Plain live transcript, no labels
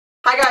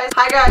Hi guys.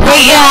 Hi guys.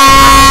 Hey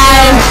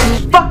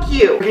guys! Fuck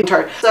you.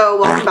 Retard.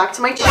 So welcome back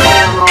to my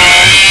channel.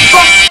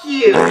 Fuck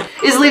you.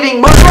 Is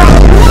leaving more.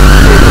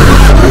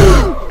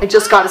 I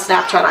just got a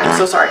Snapchat. I'm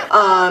so sorry.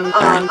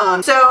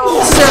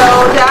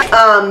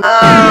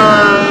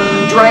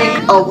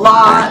 Drank a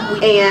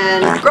lot,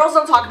 and girls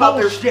don't talk about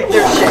their shit.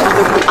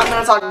 I'm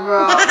gonna talk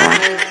about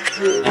my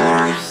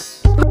boobs.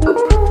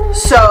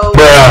 So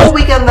the whole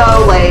weekend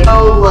though,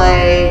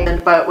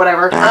 but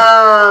whatever.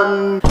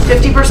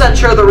 50%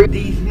 sure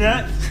these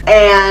nuts.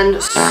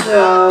 And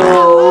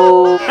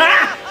so.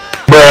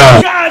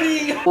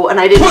 And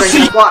I didn't drink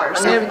enough water,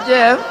 so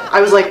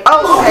I was like,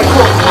 oh, okay,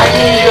 cool. I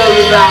need to go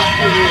to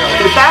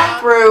the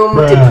bathroom.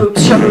 Did poop,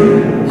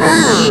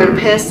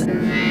 piss,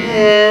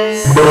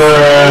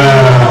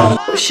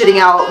 shitting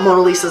out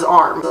Mona Lisa's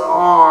arm.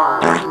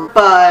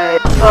 But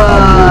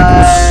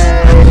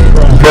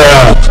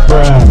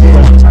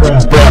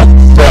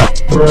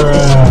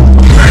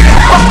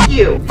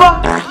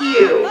fuck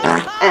you.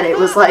 And it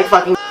was like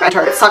fucking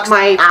retarded. It sucked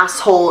my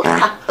asshole.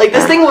 Like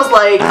this thing was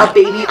like a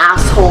baby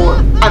asshole.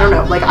 I don't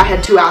know, like I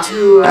had two ass.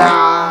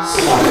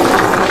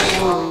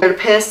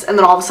 Piss, and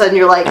then all of a sudden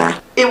you're like,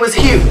 it was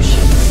huge.